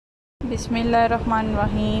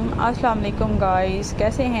बिस्मिल्लाहिर्रहमानिर्रहीम। अस्सलाम वालेकुम गाइस,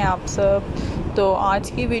 कैसे हैं आप सब। तो आज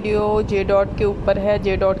की वीडियो जे डॉट के ऊपर है,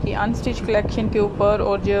 जे डॉट की अनस्टिच कलेक्शन के ऊपर,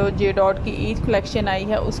 और जो जे डॉट की ईद कलेक्शन आई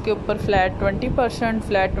है उसके ऊपर फ्लैट 20%,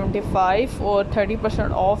 फ्लैट 25 और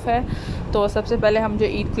 30% ऑफ़ है। तो सबसे पहले हम जो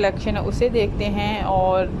ईद कलेक्शन है उसे देखते हैं,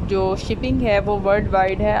 और जो शिपिंग है वो वर्ल्ड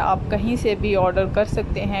वाइड है। आप कहीं से भी ऑर्डर कर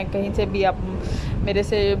सकते हैं, कहीं से भी आप मेरे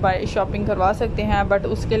से शॉपिंग करवा सकते हैं, बट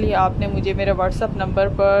उसके लिए आपने मुझे मेरे व्हाट्सअप नंबर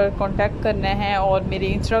पर कांटेक्ट करना है और मेरे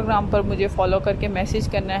इंस्टाग्राम पर मुझे फॉलो करके मैसेज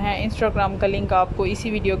करना है। इंस्टाग्राम का लिंक आपको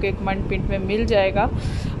इसी वीडियो के कमेंट पिन में मिल जाएगा,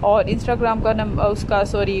 और इंस्टाग्राम का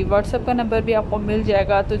व्हाट्सअप का नंबर भी आपको मिल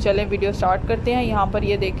जाएगा। तो चलें वीडियो स्टार्ट करते हैं। यहाँ पर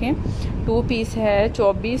ये देखें 2 पीस है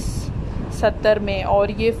 2470 में,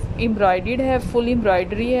 और ये एम्ब्रॉयडर्ड है, फुल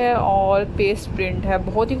एम्ब्रॉयडरी है और पेस्ट प्रिंट है।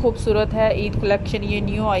 बहुत ही खूबसूरत है ईद कलेक्शन, ये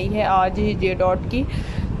न्यू आई है आज ही जे डॉट की।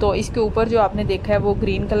 तो इसके ऊपर जो आपने देखा है वो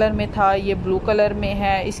ग्रीन कलर में था, ये ब्लू कलर में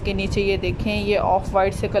है। इसके नीचे ये देखें ये ऑफ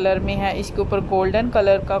वाइट से कलर में है, इसके ऊपर गोल्डन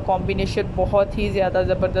कलर का कॉम्बिनेशन बहुत ही ज़्यादा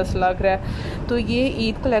ज़बरदस्त लग रहा है। तो ये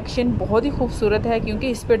ईद कलेक्शन बहुत ही खूबसूरत है, क्योंकि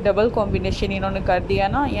इस पर डबल कॉम्बिनेशन इन्होंने कर दिया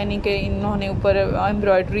ना, यानी कि इन्होंने ऊपर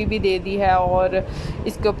एम्ब्रॉयडरी भी दे दी है और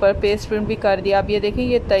इसके ऊपर पेस्ट प्रिंट भी कर दिया। अब ये देखें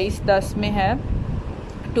ये 2310 में है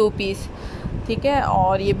 2 पीस, ठीक है,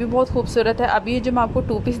 और ये भी बहुत खूबसूरत है। अभी जो मैं आपको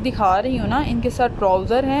 2 पीस दिखा रही हूँ ना, इनके साथ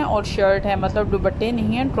ट्राउज़र हैं और शर्ट है, मतलब दुपट्टे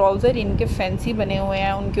नहीं हैं, ट्राउज़र इनके फैंसी बने हुए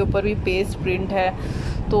हैं, उनके ऊपर भी पेस्ट प्रिंट है।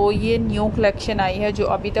 तो ये न्यू कलेक्शन आई है जो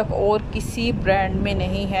अभी तक और किसी ब्रांड में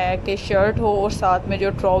नहीं है कि शर्ट हो और साथ में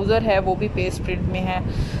जो ट्राउज़र है वो भी पेस्ट प्रिंट में है।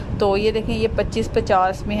 तो ये देखें ये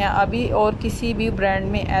 2550 में है अभी, और किसी भी ब्रांड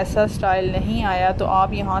में ऐसा स्टाइल नहीं आया। तो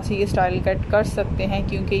आप यहाँ से ये स्टाइल कट कर सकते हैं,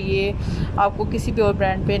 क्योंकि ये आपको किसी भी और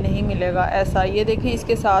ब्रांड पे नहीं मिलेगा ऐसा। ये देखें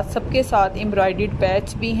इसके साथ सबके साथ एम्ब्रॉयडर्ड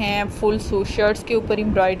पैच भी हैं, फुल सूट शर्ट्स के ऊपर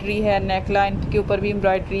एम्ब्रॉयडरी है, नेक लाइन के ऊपर भी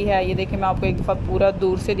एम्ब्रॉयडरी है। ये देखें मैं आपको एक दफ़ा पूरा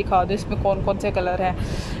दूर से दिखा दूँ इसमें कौन कौन से कलर हैं।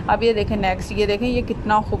 अब ये देखें नेक्स्ट, ये देखें ये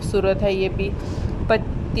कितना खूबसूरत है, ये भी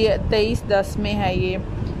 2310 में है, ये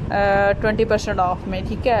 20% ऑफ में,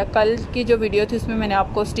 ठीक है। कल की जो वीडियो थी उसमें मैंने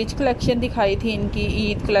आपको स्टिच कलेक्शन दिखाई थी, इनकी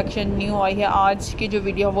ईद कलेक्शन न्यू आई है। आज की जो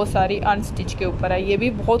वीडियो वो सारी अनस्टिच के ऊपर है, ये भी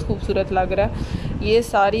बहुत खूबसूरत लग रहा है। ये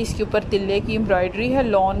सारी इसके ऊपर तिल्ले की एम्ब्रॉयडरी है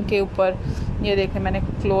लॉन के ऊपर, ये देखें मैंने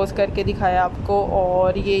क्लोज़ करके दिखाया आपको,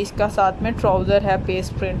 और ये इसका साथ में ट्राउज़र है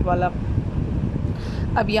पेस्ट प्रिंट वाला।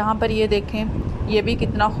 अब यहाँ पर ये देखें ये भी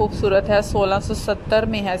कितना खूबसूरत है, 1670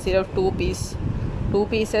 में है सिर्फ 2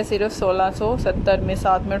 पीस है सिर्फ 1670 में,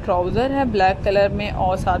 साथ में ट्राउज़र है ब्लैक कलर में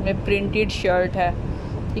और साथ में प्रिंटेड शर्ट है,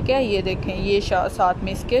 ठीक है। ये देखें ये साथ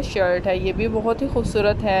में इसके शर्ट है, ये भी बहुत ही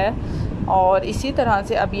खूबसूरत है। और इसी तरह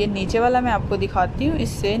से अब ये नीचे वाला मैं आपको दिखाती हूँ,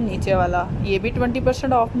 इससे नीचे वाला ये भी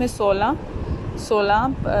 20% ऑफ में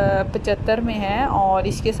 1675 में है, और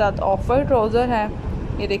इसके साथ ऑफ वाइट ट्राउज़र है।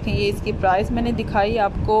 ये देखें ये इसकी प्राइस मैंने दिखाई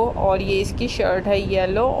आपको, और ये इसकी शर्ट है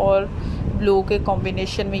येलो और ब्लू के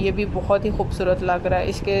कॉम्बिनेशन में, ये भी बहुत ही खूबसूरत लग रहा है,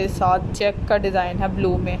 इसके साथ चेक का डिज़ाइन है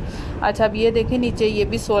ब्लू में। अच्छा अब ये देखें नीचे ये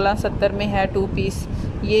भी 1670 में है 2 पीस,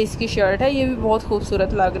 ये इसकी शर्ट है, ये भी बहुत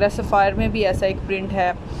खूबसूरत लग रहा है, सफ़ायर में भी ऐसा एक प्रिंट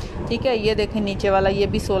है, ठीक है। ये देखें नीचे वाला ये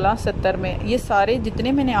भी 1670 में। ये सारे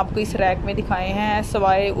जितने मैंने आपको इस रैक में दिखाए हैं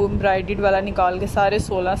सवाए एम्ब्रॉयडर्ड वाला निकाल के सारे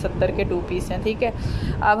 1670 के 2 पीस हैं, ठीक है।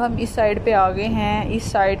 अब हम इस साइड पे आ गए हैं,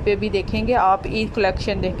 इस साइड पे भी देखेंगे आप ईद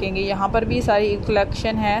कलेक्शन देखेंगे, यहाँ पर भी सारी ईद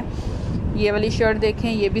कलेक्शन है। ये वाली शर्ट देखें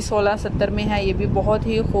ये भी 1670 में है, ये भी बहुत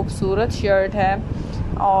ही खूबसूरत शर्ट है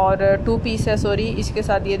और 2 पीस है सॉरी। इसके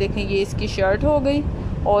साथ ये देखें ये इसकी शर्ट हो गई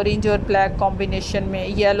ऑरेंज और ब्लैक कॉम्बिनेशन में,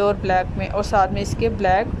 येलो और ब्लैक में, और साथ में इसके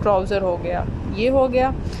ब्लैक ट्राउज़र हो गया, ये हो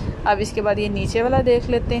गया। अब इसके बाद ये नीचे वाला देख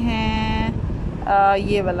लेते हैं,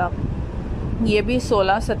 ये वाला ये भी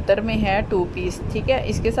 1670 में है 2 पीस, ठीक है।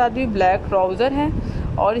 इसके साथ भी ब्लैक ट्राउज़र है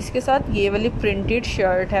और इसके साथ ये वाली प्रिंटेड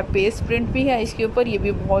शर्ट है, पेस्ट प्रिंट भी है इसके ऊपर, ये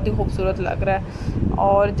भी बहुत ही खूबसूरत लग रहा है।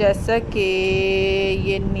 और जैसा कि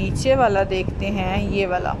ये नीचे वाला देखते हैं, ये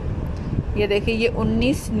वाला ये देखिए ये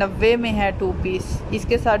 1990 में है 2 पीस,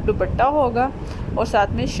 इसके साथ दुपट्टा होगा और साथ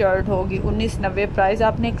में शर्ट होगी। 1990 प्राइस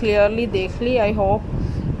आपने क्लियरली देख ली आई होप।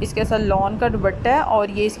 इसके साथ लॉन का दुपट्टा है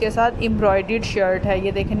और ये इसके साथ एम्ब्रॉयडर्ड शर्ट है,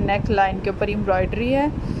 ये देखें नेक लाइन के ऊपर एम्ब्रॉयडरी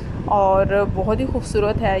है और बहुत ही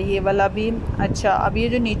खूबसूरत है ये वाला भी। अच्छा अब ये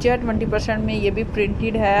जो नीचे है 20% में, ये भी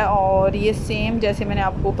प्रिंटेड है और ये सेम जैसे मैंने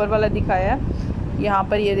आपको ऊपर वाला दिखाया यहाँ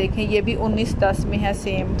पर ये देखें ये भी 1910 में है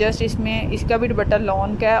सेम, जस्ट इसमें इसका भी दुपट्टा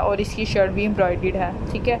लॉन का है और इसकी शर्ट भी एम्ब्रॉयडर्ड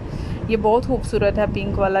है, ठीक है। ये बहुत खूबसूरत है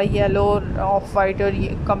पिंक वाला, येलो ऑफ वाइट और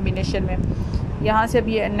ये कॉम्बिनेशन में। यहाँ से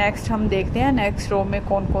अभी नेक्स्ट हम देखते हैं नेक्स्ट रो में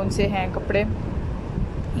कौन कौन से हैं कपड़े।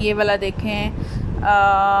 ये वाला देखें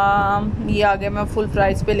ये आ गया, मैं फुल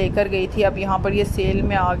प्राइस पे लेकर गई थी, अब यहाँ पर ये सेल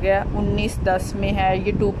में आ गया 1910 में है।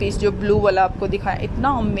 ये 2 पीस जो ब्लू वाला आपको दिखाया, इतना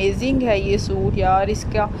अमेजिंग है ये सूट यार,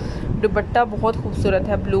 इसका दुपट्टा बहुत खूबसूरत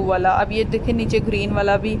है ब्लू वाला। अब ये देखिए नीचे ग्रीन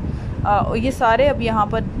वाला भी, ये सारे अब यहाँ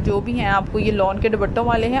पर जो भी हैं आपको ये लॉन के दुपट्टों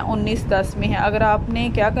वाले हैं 1910 में है। अगर आपने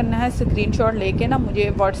क्या करना है, स्क्रीनशॉट लेके ना मुझे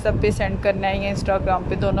व्हाट्सएप पे सेंड करना है या इंस्टाग्राम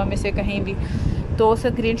पे, दोनों में से कहीं भी, तो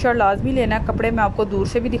स्क्रीनशॉट लाजमी लेना है। कपड़े मैं आपको दूर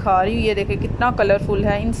से भी दिखा रही हूँ, ये देखें कितना कलरफुल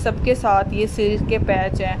है। इन सब के साथ ये सिल्क के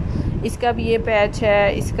पैच हैं, इसका भी ये पैच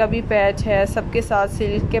है, इसका भी पैच है, सबके साथ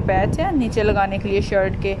सिल्क के पैच हैं नीचे लगाने के लिए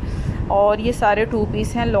शर्ट के। और ये सारे 2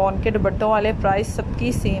 पीस हैं लॉन के दुपट्टों वाले, प्राइस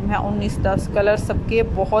सबकी सेम है 1910। कलर सबके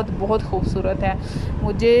बहुत बहुत खूबसूरत हैं।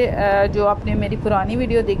 मुझे जो आपने मेरी पुरानी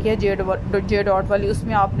वीडियो देखी है जे डॉट वाली,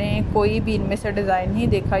 उसमें आपने कोई भी इनमें से डिज़ाइन नहीं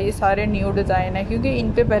देखा, ये सारे न्यू डिज़ाइन है क्योंकि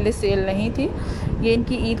इन पे पहले सेल नहीं थी। ये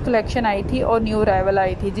इनकी ईद कलेक्शन आई थी और न्यू अराइवल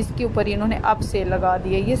आई थी, जिसके ऊपर इन्होंने अब सेल लगा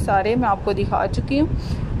दी है। ये सारे मैं आपको दिखा चुकी हूँ।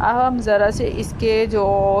 अब हम ज़रा से इसके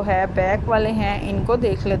जो है बैक वाले हैं इनको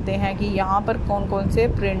देख लेते हैं कि यहाँ पर कौन कौन से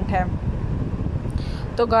प्रिंट हैं।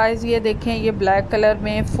 तो गाइज़ ये देखें, ये ब्लैक कलर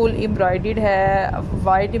में फुल एम्ब्रॉयडर्ड है,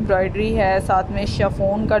 वाइट एम्ब्रॉयडरी है, साथ में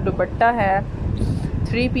शिफॉन का दुपट्टा है,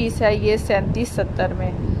 3 पीस है ये 3770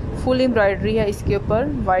 में, फुल एम्ब्रॉयडरी है इसके ऊपर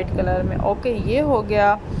वाइट कलर में। ओके, ये हो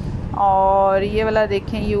गया। और ये वाला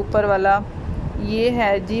देखें, ये ऊपर वाला ये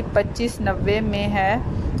है जी 2590 में है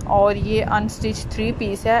और ये अनस्टिच 3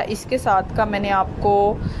 पीस है। इसके साथ का मैंने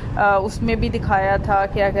आपको उसमें भी दिखाया था,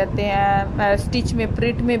 क्या कहते हैं, स्टिच में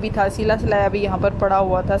प्रिंट में भी था, सिला सिलाया भी यहाँ पर पड़ा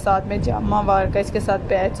हुआ था, साथ में जामा वार का इसके साथ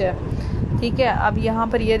पैच है। ठीक है, अब यहाँ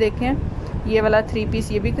पर ये देखें, ये वाला 3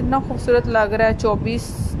 पीस, ये भी कितना खूबसूरत लग रहा है,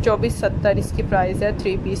 2470 इसकी प्राइस है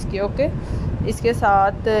 3 पीस की। ओके, इसके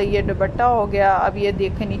साथ ये दुपट्टा हो गया। अब ये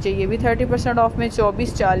देखें नीचे, ये भी 30% ऑफ में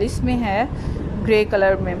 2440 में है, ग्रे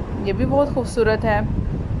कलर में, ये भी बहुत खूबसूरत है।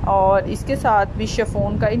 और इसके साथ भी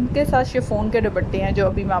शिफॉन का, इनके साथ शिफॉन के दुपट्टे हैं जो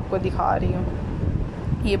अभी मैं आपको दिखा रही हूँ,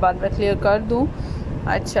 ये बात मैं क्लियर कर दूँ।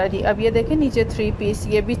 अच्छा जी, अब ये देखें नीचे 3 पीस,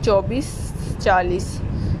 ये भी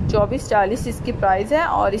 2440 इसकी प्राइस है।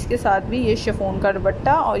 और इसके साथ भी ये शिफॉन का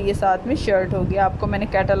दुपट्टा और ये साथ में शर्ट हो गया, आपको मैंने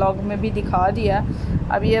कैटलॉग में भी दिखा दिया।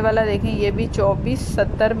 अब ये वाला देखें, ये भी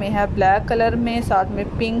 2470 में है, ब्लैक कलर में, साथ में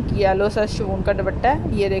पिंक येलो सा शिफॉन का दुपट्टा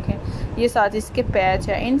है। ये देखें, ये साथ इसके पैच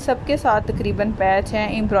है, इन सब के साथ तकरीबन पैच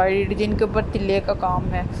हैं एम्ब्रॉयडर्ड, जिनके ऊपर तिल्ले का काम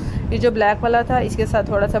है। ये जो ब्लैक वाला था इसके साथ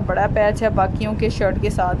थोड़ा सा बड़ा पैच है, बाकियों के शर्ट के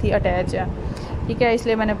साथ ही अटैच है। ठीक है,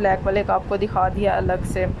 इसलिए मैंने ब्लैक वाले का आपको दिखा दिया अलग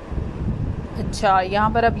से। अच्छा, यहाँ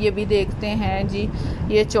पर अब ये भी देखते हैं जी,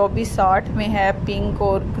 ये 2460 में है, पिंक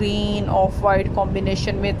और ग्रीन ऑफ वाइट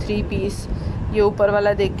कॉम्बिनेशन में 3 पीस। ये ऊपर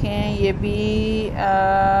वाला देखें, ये भी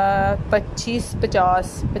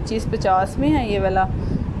 2550 में है ये वाला,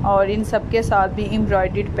 और इन सब के साथ भी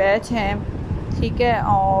एम्ब्रॉयडर्ड पैच हैं। ठीक है,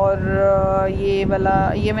 और ये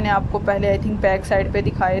वाला, ये मैंने आपको पहले आई थिंक बैक साइड पे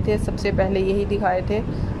दिखाए थे, सबसे पहले यही दिखाए थे,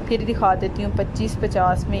 फिर दिखा देती हूँ।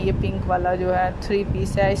 2550 में ये पिंक वाला जो है 3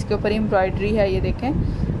 पीस है, इसके ऊपर एम्ब्रॉयडरी है, ये देखें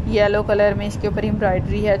येलो कलर में इसके ऊपर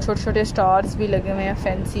एम्ब्रॉयडरी है, छोटे छोटे स्टार्स भी लगे हुए हैं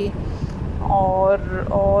फैंसी।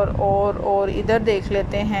 और इधर देख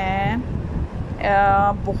लेते हैं,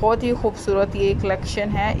 बहुत ही खूबसूरत ये कलेक्शन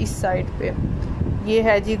है इस साइड पे। ये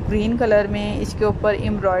है जी ग्रीन कलर में, इसके ऊपर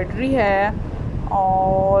एम्ब्रॉयडरी है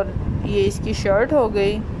और ये इसकी शर्ट हो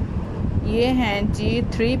गई। ये हैं जी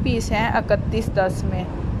 3 पीस हैं 3110 में,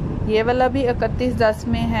 ये वाला भी 3110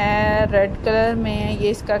 में है, रेड कलर में। ये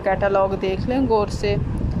इसका कैटलॉग देख लें गौर से।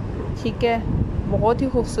 ठीक है, बहुत ही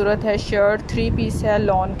खूबसूरत है शर्ट, 3 पीस है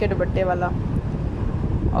लॉन के दुपट्टे वाला।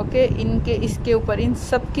 ओके, इनके इसके ऊपर, इन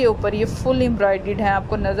सब के ऊपर ये फुल एम्ब्रॉयडर्ड है,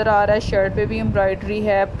 आपको नज़र आ रहा है। शर्ट पे भी एम्ब्रॉयडरी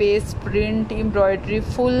है, पेस्ट प्रिंट एम्ब्रॉयडरी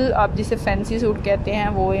फुल, आप जिसे फैंसी सूट कहते हैं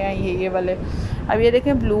वो हैं ये वाले। अब ये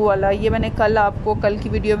देखें ब्लू वाला, ये मैंने कल की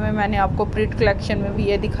वीडियो में मैंने आपको प्रिंट कलेक्शन में भी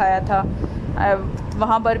ये दिखाया था,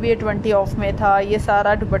 वहाँ पर भी ये 20 ऑफ में था। ये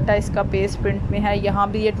सारा दुपट्टा इसका पेस्ट प्रिंट में है,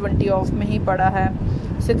 यहाँ भी ये 20 ऑफ में ही पड़ा है,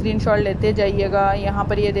 स्क्रीनशॉट लेते जाइएगा। यहाँ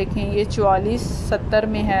पर ये देखें, ये 4470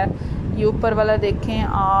 में है। ये ऊपर वाला देखें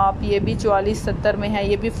आप, ये भी 4470 में है,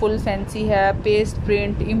 ये भी फुल फैंसी है, पेस्ट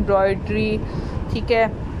प्रिंट एम्ब्रॉयडरी। ठीक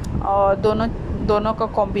है, और दोनों का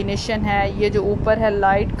कॉम्बिनेशन है। ये जो ऊपर है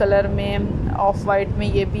लाइट कलर में ऑफ वाइट में,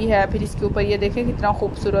 ये भी है। फिर इसके ऊपर ये देखें कितना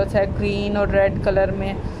खूबसूरत है, ग्रीन और रेड कलर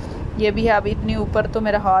में, ये भी है। अब इतनी ऊपर तो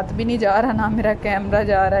मेरा हाथ भी नहीं जा रहा, ना मेरा कैमरा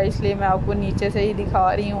जा रहा है, इसलिए मैं आपको नीचे से ही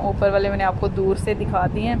दिखा रही हूँ। ऊपर वाले मैंने आपको दूर से दिखा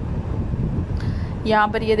दिए हैं। यहाँ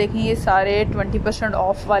पर ये देखें, ये सारे 20%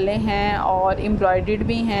 ऑफ वाले हैं और एम्ब्रॉयडर्ड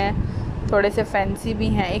भी हैं। थोड़े से फैंसी भी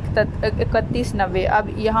हैं। 3190। अब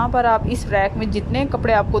यहाँ पर आप इस रैक में जितने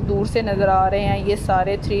कपड़े आपको दूर से नज़र आ रहे हैं ये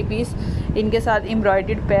सारे 3 पीस, इनके साथ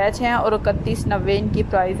एम्ब्रॉयडर्ड पैच हैं और 3190 इनकी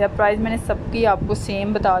प्राइस है। प्राइस मैंने सबकी आपको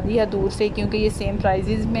सेम बता दी है दूर से, क्योंकि ये सेम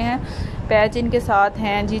प्राइजेज़ में हैं। पैच इनके साथ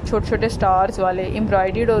हैं जी छोटे छोटे स्टार्स वाले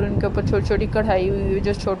एम्ब्रॉयडर्ड, और उनके ऊपर छोटी छोटी कढ़ाई हुई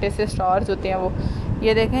जो छोटे से स्टार्स होते हैं वो।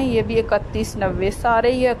 ये देखें, ये भी 3190,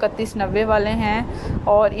 सारे ये 3190 वाले हैं।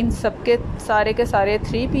 और इन सब के सारे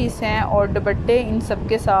 3 पीस हैं और दुपट्टे इन सब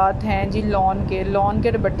के साथ हैं जी लॉन के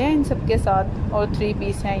दुपट्टे हैं इन सब के साथ, और 3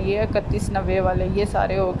 पीस हैं ये 3190 वाले, ये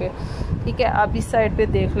सारे हो गए। ठीक है, आप इस साइड पे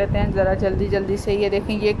देख लेते हैं ज़रा जल्दी से। ये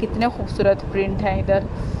देखें, ये कितने खूबसूरत प्रिंट हैं इधर।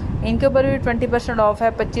 इनके ऊपर भी 20% ऑफ़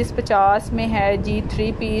है, 2550 में है जी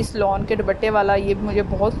 3 पीस लॉन के दुपट्टे वाला। ये मुझे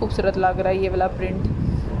बहुत खूबसूरत लग रहा है ये वाला प्रिंट।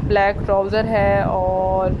 ब्लैक ट्राउज़र है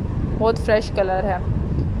और बहुत फ्रेश कलर है।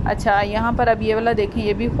 अच्छा, यहाँ पर अब ये वाला देखें,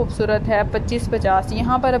 ये भी खूबसूरत है, 2550।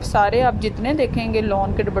 यहाँ पर अब सारे आप जितने देखेंगे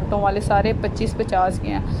लॉन के दुपट्टों वाले सारे 2550 के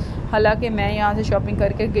हैं। हालांकि मैं यहाँ से शॉपिंग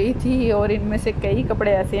करके गई थी और इनमें से कई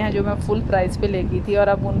कपड़े ऐसे हैं जो मैं फुल प्राइस पे ले गई थी और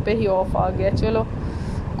अब उन पे ही ऑफ़ आ गया। चलो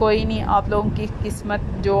कोई नहीं, आप लोगों की किस्मत,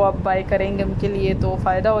 जो आप बाय करेंगे उनके लिए तो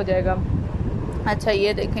फ़ायदा हो जाएगा। अच्छा,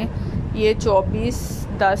 ये देखें, ये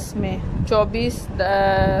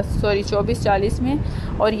 2440 में,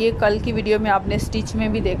 और ये कल की वीडियो में आपने स्टिच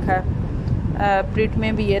में भी देखा है, प्रिंट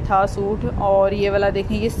में भी ये था सूट। और ये वाला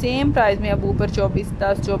देखें, ये सेम प्राइस में अब ऊपर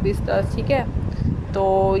 2410। ठीक है,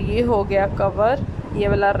 तो ये हो गया कवर, ये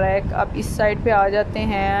वाला रैक। अब इस साइड पे आ जाते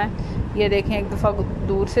हैं। ये देखें, एक दफ़ा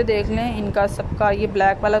दूर से देख लें इनका सबका। ये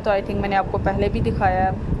ब्लैक वाला तो आई थिंक मैंने आपको पहले भी दिखाया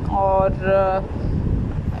है, और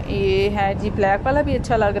ये है जी ब्लैक वाला भी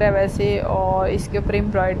अच्छा लग रहा है वैसे, और इसके ऊपर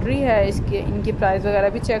एम्ब्रॉयडरी है। इनकी प्राइस वगैरह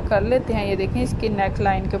भी चेक कर लेते हैं। ये देखें, इसकी नेक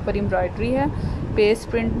लाइन के ऊपर एम्ब्रॉयडरी है, पेस्ट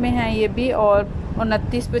प्रिंट में है ये भी, और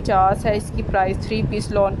 2950 है इसकी प्राइस। 3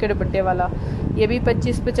 पीस लॉन के दुपट्टे वाला, ये भी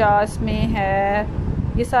 2550 में है।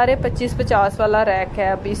 ये सारे 2550 वाला रैक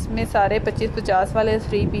है। अब इसमें सारे 2550 वाले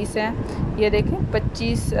 3 पीस हैं। ये देखें,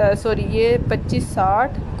 ये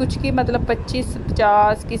 2560, कुछ की मतलब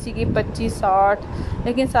 2550, किसी की 2560,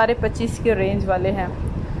 लेकिन सारे 25 के रेंज वाले हैं।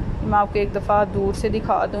 मैं आपको एक दफ़ा दूर से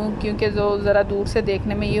दिखा दूं, क्योंकि जो ज़रा दूर से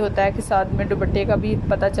देखने में ये होता है कि साथ में दुपट्टे का भी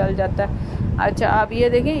पता चल जाता है। अच्छा, आप ये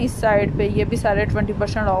देखें, इस साइड पे ये भी सारे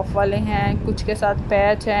 20% ऑफ़ वाले हैं। कुछ के साथ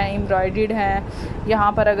पैच हैं, एम्ब्रॉयडर्ड हैं।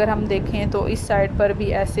 यहाँ पर अगर हम देखें तो इस साइड पर भी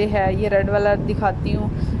ऐसे है। ये रेड वाला दिखाती हूँ,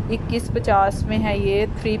 2150 में है ये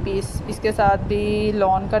 3 पीस, इसके साथ भी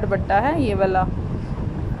लॉन का दुपट्टा है ये वाला।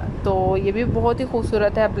 तो ये भी बहुत ही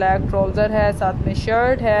खूबसूरत है, ब्लैक ट्राउज़र है, साथ में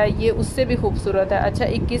शर्ट है, ये उससे भी खूबसूरत है। अच्छा,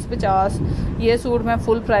 2150 ये सूट मैं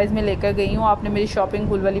फुल प्राइस में लेकर गई हूँ, आपने मेरी शॉपिंग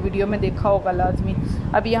फुल वाली वीडियो में देखा होगा लाजमी।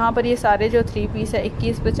 अब यहाँ पर ये सारे जो 3 पीस है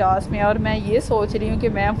 2150 में, और मैं ये सोच रही हूँ कि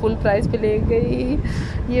मैं फुल प्राइस पे ले गई।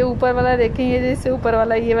 ये ऊपर वाला देखें, ये जैसे ऊपर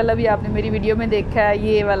वाला, ये वाला भी आपने मेरी वीडियो में देखा है।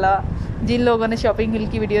 ये वाला जिन लोगों ने शॉपिंग हिल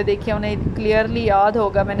की वीडियो देखी है उन्हें क्लियरली याद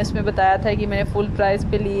होगा, मैंने उसमें बताया था कि मैंने फुल प्राइस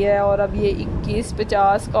पे ली है, और अब ये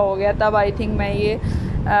 2150 का हो गया। तब आई थिंक मैं ये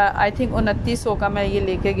 2900 का मैं ये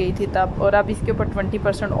लेके गई थी तब, और अब इसके ऊपर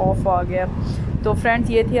 20% ऑफ़ आ गया। तो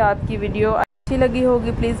फ्रेंड्स, ये थी आपकी वीडियो। अच्छी लगी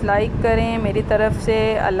होगी प्लीज़ लाइक करें मेरी तरफ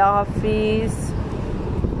से। अल्लाह हाफिज़।